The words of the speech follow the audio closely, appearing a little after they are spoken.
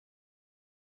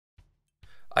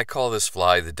I call this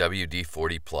fly the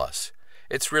WD-40 Plus.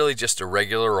 It's really just a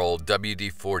regular old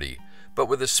WD-40, but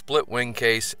with a split wing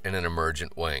case and an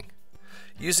emergent wing.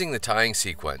 Using the tying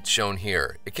sequence shown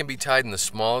here, it can be tied in the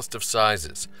smallest of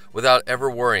sizes without ever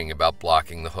worrying about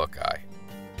blocking the hook eye.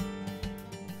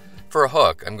 For a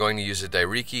hook, I'm going to use a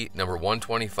Dai-Riki number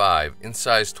 125 in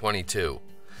size 22.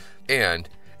 And,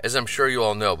 as I'm sure you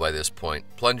all know by this point,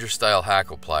 plunger-style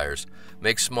hackle pliers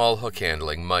make small hook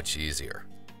handling much easier.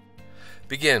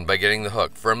 Begin by getting the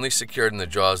hook firmly secured in the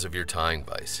jaws of your tying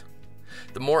vise.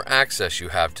 The more access you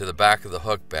have to the back of the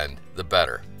hook bend, the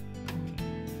better.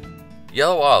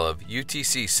 Yellow olive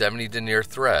UTC 70 Denier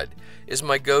thread is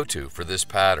my go-to for this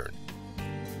pattern.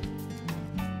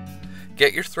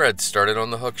 Get your thread started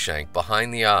on the hook shank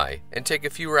behind the eye and take a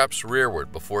few wraps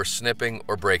rearward before snipping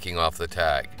or breaking off the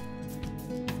tag.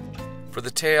 For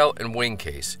the tail and wing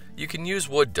case, you can use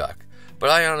wood duck, but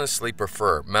I honestly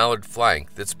prefer mallard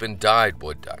flank that's been dyed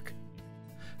wood duck.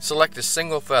 Select a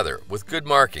single feather with good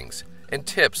markings and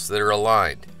tips that are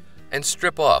aligned, and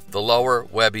strip off the lower,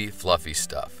 webby, fluffy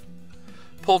stuff.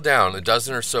 Pull down a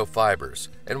dozen or so fibers,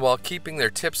 and while keeping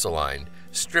their tips aligned,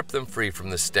 strip them free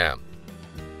from the stem.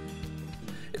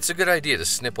 It's a good idea to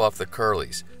snip off the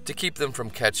curlies to keep them from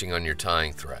catching on your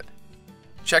tying thread.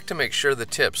 Check to make sure the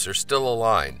tips are still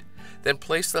aligned, then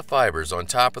place the fibers on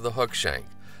top of the hook shank,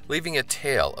 leaving a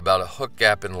tail about a hook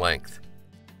gap in length.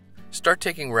 Start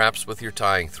taking wraps with your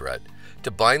tying thread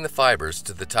to bind the fibers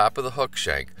to the top of the hook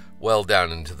shank well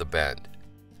down into the bend.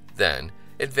 Then,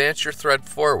 advance your thread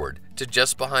forward to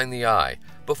just behind the eye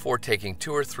before taking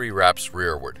 2 or 3 wraps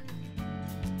rearward.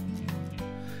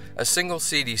 A single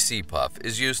CDC puff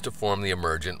is used to form the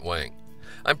emergent wing.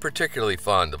 I'm particularly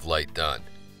fond of light done.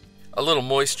 A little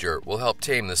moisture will help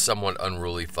tame the somewhat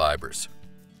unruly fibers.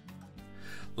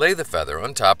 Lay the feather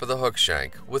on top of the hook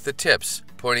shank with the tips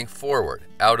pointing forward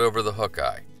out over the hook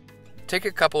eye. Take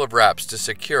a couple of wraps to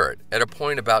secure it at a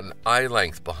point about an eye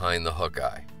length behind the hook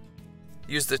eye.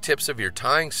 Use the tips of your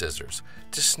tying scissors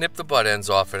to snip the butt ends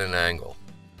off at an angle.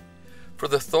 For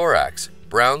the thorax,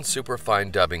 brown superfine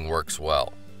dubbing works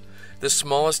well. The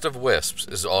smallest of wisps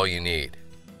is all you need.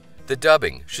 The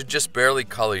dubbing should just barely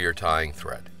color your tying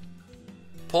thread.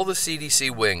 Pull the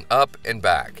CDC wing up and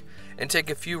back, and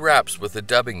take a few wraps with the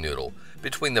dubbing noodle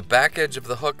between the back edge of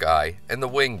the hook eye and the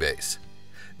wing base.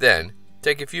 Then,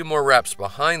 take a few more wraps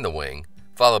behind the wing,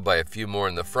 followed by a few more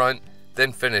in the front,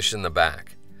 then finish in the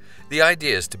back. The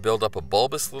idea is to build up a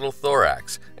bulbous little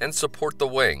thorax and support the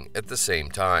wing at the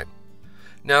same time.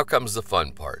 Now comes the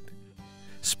fun part.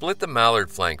 Split the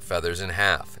mallard flank feathers in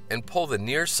half and pull the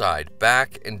near side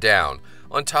back and down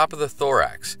on top of the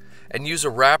thorax and use a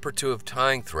wrap or two of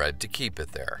tying thread to keep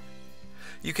it there.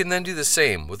 You can then do the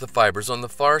same with the fibers on the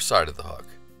far side of the hook.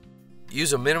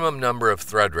 Use a minimum number of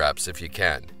thread wraps if you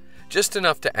can, just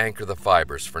enough to anchor the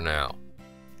fibers for now.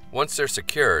 Once they're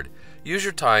secured, use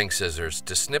your tying scissors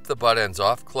to snip the butt ends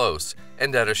off close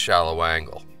and at a shallow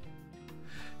angle.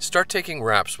 Start taking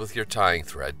wraps with your tying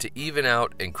thread to even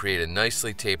out and create a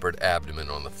nicely tapered abdomen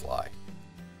on the fly.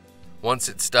 Once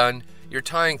it's done, your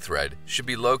tying thread should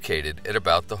be located at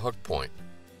about the hook point.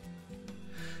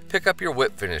 Pick up your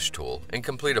whip finish tool and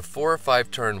complete a 4 or 5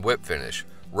 turn whip finish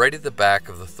right at the back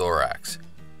of the thorax.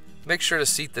 Make sure to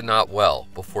seat the knot well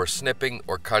before snipping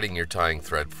or cutting your tying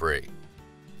thread free.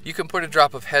 You can put a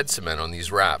drop of head cement on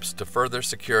these wraps to further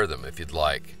secure them if you'd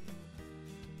like.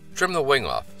 Trim the wing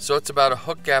off so it's about a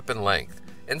hook gap in length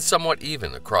and somewhat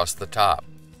even across the top.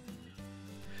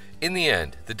 In the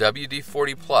end, the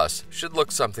WD-40 Plus should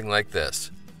look something like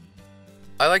this.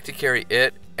 I like to carry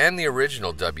it and the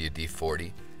original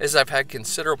WD-40 as I've had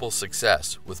considerable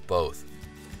success with both.